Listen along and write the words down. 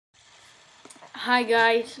Hi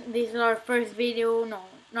guys, this is our first video. No,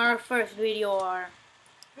 not our first video. Our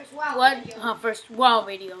First WoW what? video. First WoW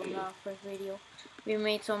video. Not our first video. We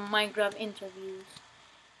made some Minecraft interviews,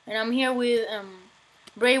 and I'm here with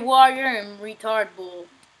Brave Warrior and Retard Bull.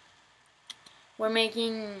 I'm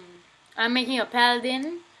making a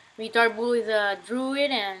paladin. Retard Bull is a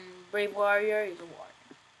druid, and Brave Warrior is a warrior.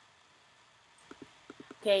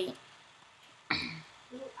 Okay,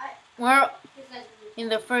 we're in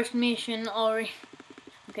the first mission already.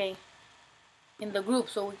 Okay, in the group,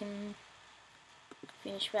 so we can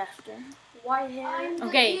finish faster. Whitehead.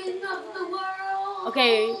 Okay. I'm the king of the world.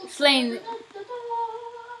 Okay, slain.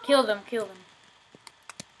 Kill them.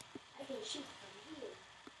 I can shoot from here.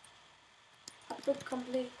 I put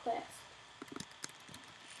complete quest.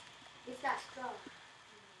 It's that strong.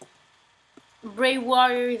 Brave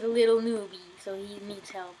Warrior is a little newbie, so he needs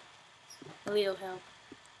help. A little help.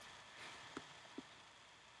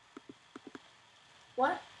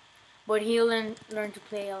 What? But he'll learn to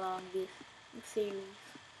play along this series.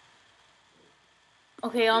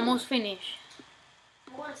 Okay, almost finished.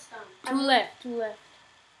 I want to stun. Two left.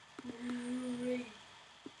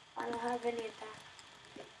 I don't have any attack.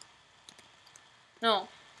 No.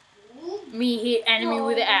 Me hit enemy No.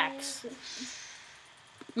 with the axe.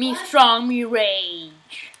 Me strong, me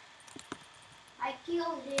rage. I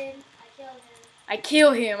killed him. I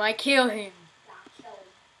kill him. Not kill him.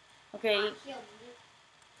 Okay, Not kill him.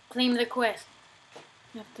 claim the quest.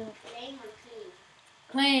 You have to Claim or clean?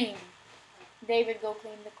 claim. David, go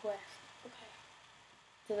claim the quest. Okay.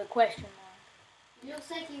 To the question mark. It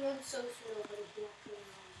looks like he runs so slow, but it's actually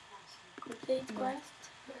runs faster. Complete quest?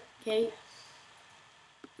 Okay.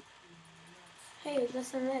 Hey,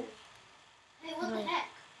 that's an enemy. Hey, what the Nice. heck?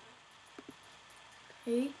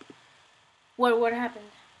 Okay. What happened?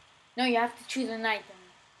 No, you have to choose an item.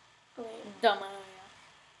 Wait. Dumb.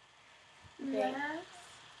 Okay. Yes.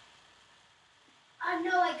 Oh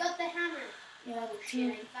no, I got the hammer. You have Oh, to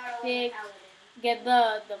shit, I thought I was a pick. paladin. Get the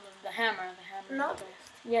hammer. The hammer. No. is the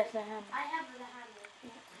best. Yes, the hammer. I have the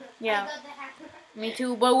hammer. Yeah. I got the hammer. Me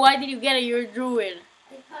too. But why did you get it? You're a druid.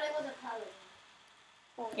 I thought it was a paladin.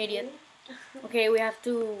 Oh, Idiot. Okay, we have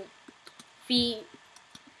to free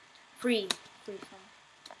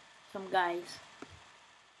some guys.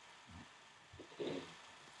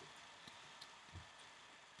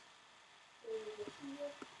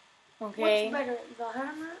 Okay. What's better, the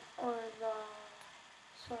hammer or the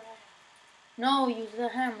sword? No, use the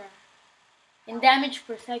hammer. In damage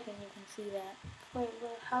per second, you can see that. Wait,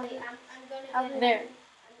 how there. I'm gonna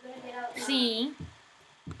get out. See,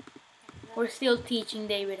 we're still teaching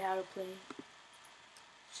David how to play.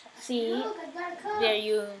 See, Look, I got a cup. there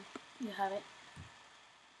you have it.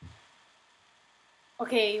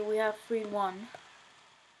 Okay, we have free one.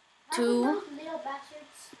 How Two. those little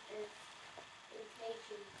bastards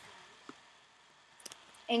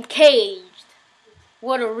Encaged.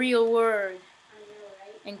 What a real word. I know,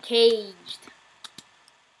 right? Encaged.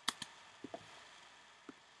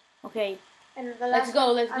 Okay, And the let's last go.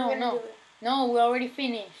 one, Let's I'm go. gonna No, do it. no, we already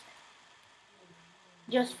finished.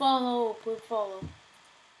 Just follow. Put follow.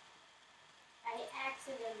 I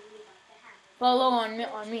accidentally got the hammer. Follow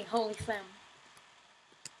on me. Holy slam.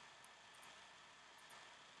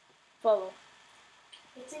 Follow.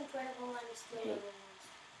 It's incredible I'm still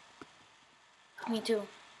Me too.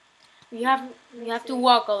 You have to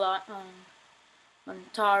walk a lot on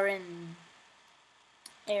Tauren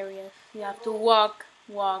areas. You have to walk.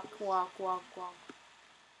 I don't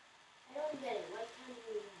get it. Why can't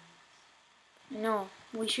we run? No,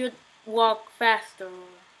 we should walk faster.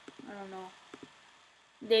 I don't know.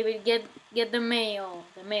 David, get the male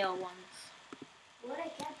ones. What? I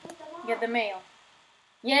can't put them on. Get the male.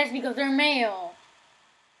 Yes, because they're male.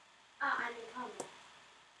 Ah, I'm in combat.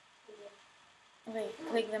 Okay,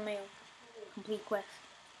 click the male. Complete quest.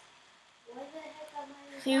 Why the heck am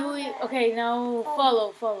I in See combat? okay, now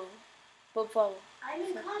follow. Put follow. I'm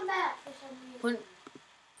in combat for some reason.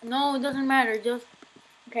 No, it doesn't matter. Just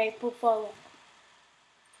okay. Put follow.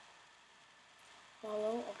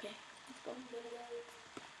 Follow. Okay. Let's go.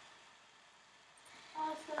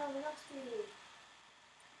 Oh, it's gonna look me.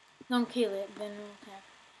 Don't kill it. Then we'll attack.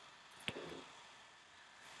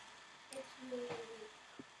 It's really weak.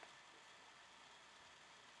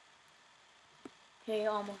 Okay,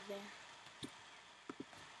 almost there.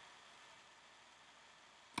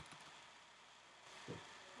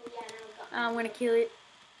 Oh, yeah, now it got me. I'm gonna kill it.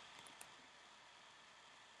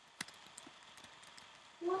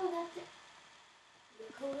 Whoa, that's it.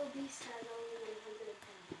 The Kodo Beast has only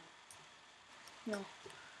 110. No.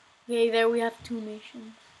 Okay, there we have 2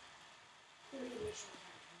 missions. 3 missions.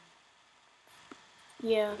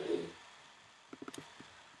 Yeah.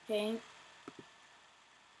 Okay.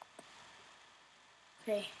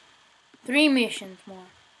 Okay. 3 missions more.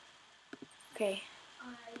 Okay. I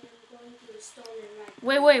am going to the stolen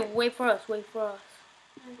rifle. Wait for us.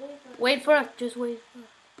 I'm going for Wait for us. Just wait for us.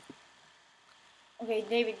 Okay,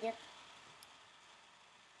 David, get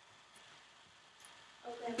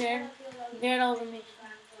Okay, get all the missions.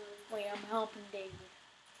 Wait, I'm helping David.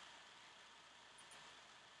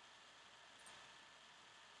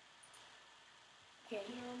 Okay. I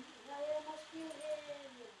almost killed him.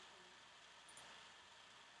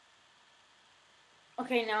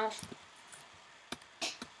 Okay, now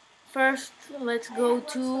first let's go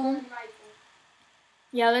to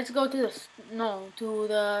let's go to to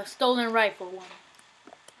the stolen rifle one.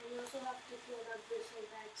 And you also have to kill that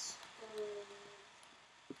bristlebacks.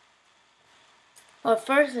 Oh,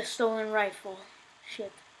 first the stolen rifle.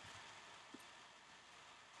 Shit.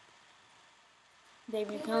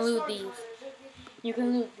 David, you can loot these. You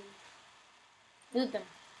can loot these. Loot them.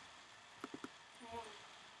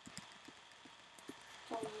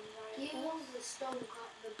 Kill the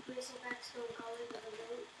bristleback stone collar because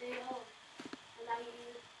they all allow you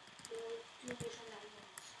to do mission at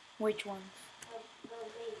once. Which ones?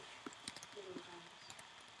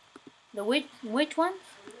 The mage. The which ones?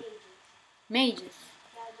 The Mages. mages.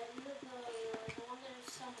 Yeah, the one that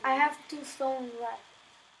is summoned. I have 2 stolen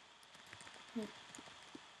rifles.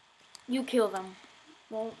 You kill them.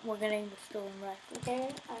 Well, we're getting the stolen rifle. Okay,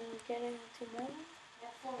 I'm getting 2 more. I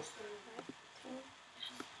have 4 stolen rifles.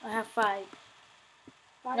 2. I have 5.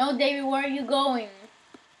 5? No, David, where are you going?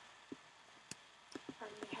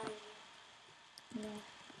 I'm behind you. No.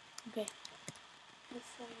 Okay. Let's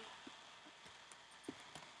see.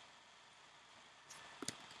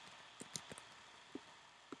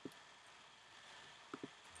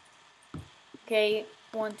 Okay,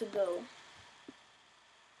 1 to go.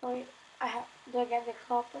 Wait, do I get the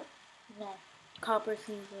copper? No. Copper's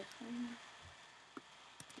useless.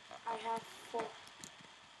 I have 4.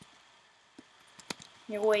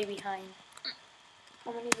 You're way behind.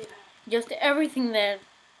 How many do you have? Just everything that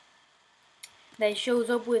shows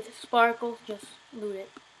up with sparkles, just loot it.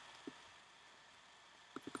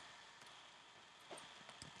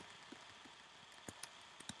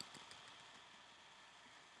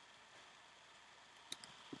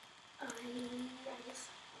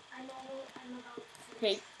 I know I'm about to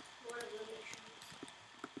Okay. finish one of the missions.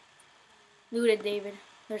 Loot it, David.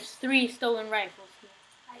 There's 3 stolen rifles here.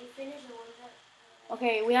 I finished the one that...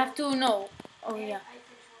 Okay, we have to know. Oh yeah, I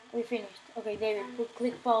finished one. we finished. Okay, David,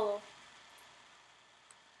 click follow.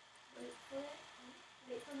 Wait for it.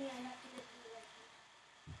 Wait for me, I have to get to the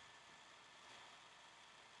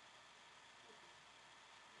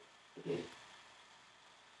rifle.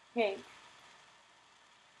 Okay.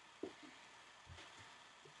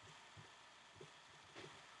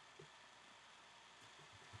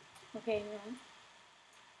 Okay, no.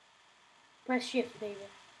 Press shift, David.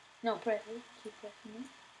 No, press it. Keep pressing it.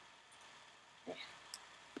 There.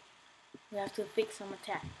 We have to fix some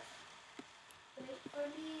attacks. Wait for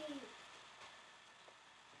me.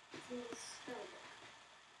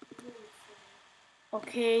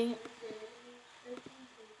 Okay.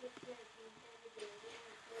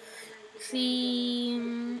 See,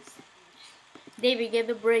 David, get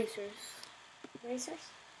the bracers.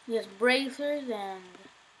 Bracers? Yes, bracers and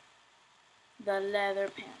the leather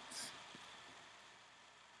pants.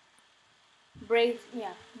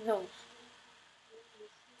 Yeah, those.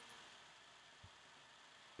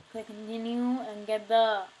 Click continue and get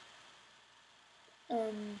the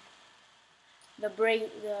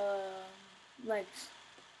legs.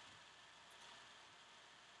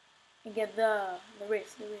 And get the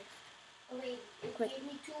wrist. Oh wait, it Click. gave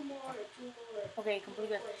me 2 more. Okay, complete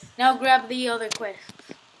that. Now grab the other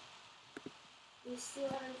quests. We still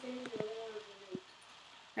haven't finished the Lord of the Lake.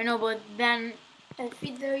 I know, but then And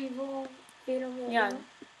feed the evil, feed of the yeah, evil.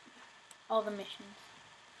 all the missions.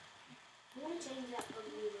 I'm gonna change that from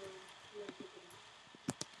you to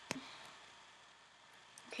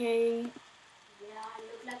Okay. Yeah, I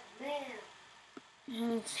look like a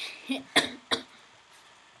man.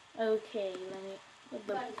 Okay, let me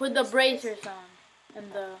put the bracers on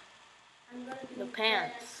and the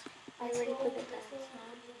pants. I already put the pants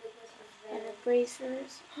on. And the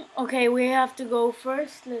bracers. Okay, we have to go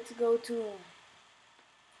first. Let's go to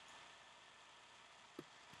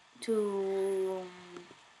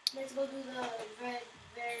Let's go to the very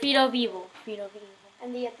Feet of Evil.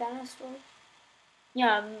 And the advanced one.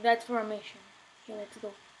 Yeah, that's for a mission. Okay, let's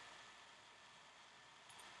go.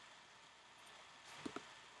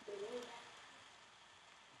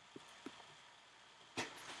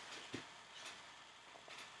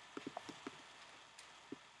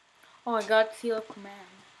 Oh, I got Seal of Command.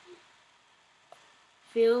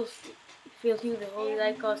 Fills you the holy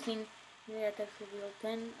light, causing melee attacks to deal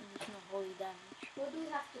 10 additional holy damage. What do we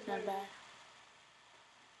have to burn? Not bad.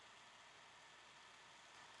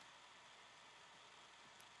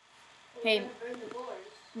 We're Hey. gonna burn the boars.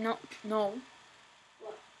 No.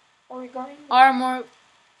 What? Are we going? Armor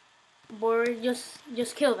board,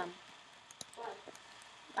 just kill them. Why?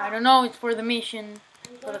 I don't know, it's for the mission,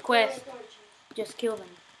 I'm for gonna the throw the quest. torches. Just kill them.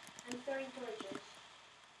 I'm throwing torches.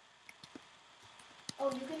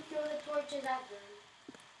 Oh, you can throw the torches at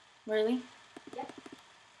them. Really? Yep.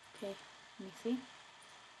 Okay, let me see.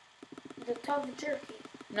 The tough jerky.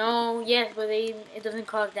 No, yes, but it doesn't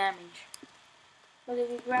cause damage. But if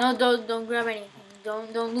we grab No, don't grab anything.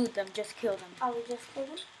 Don't loot them, just kill them. Oh, we just kill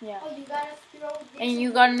them? Yeah. Oh, you gotta throw this. And you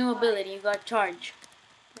in got a the new fire. ability, you got charge.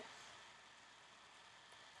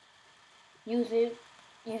 Use it.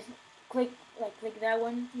 Yes, click that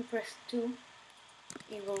one. You press 2.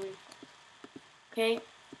 You go read. Okay.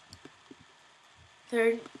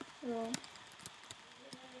 Third row.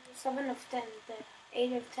 7 of 10 there.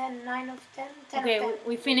 8 of 10, 9 of 10, 10 Okay, of 10.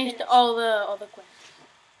 we finished all the quests.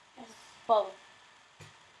 Yes. Follow.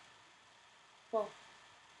 Follow.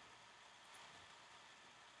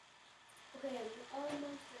 Okay, I'm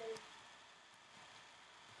almost there.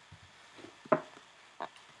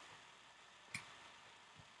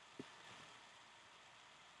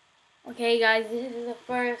 Okay, guys, this is the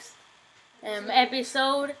first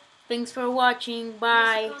episode. Thanks for watching.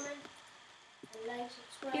 Bye. Please comment and like,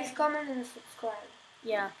 subscribe. Please comment and subscribe.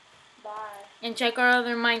 Yeah. Bye. And check our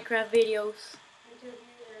other Minecraft videos.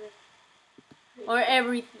 Or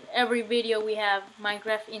every video we have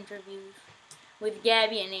Minecraft interviews with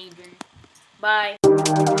Gabby and Adrian. Bye.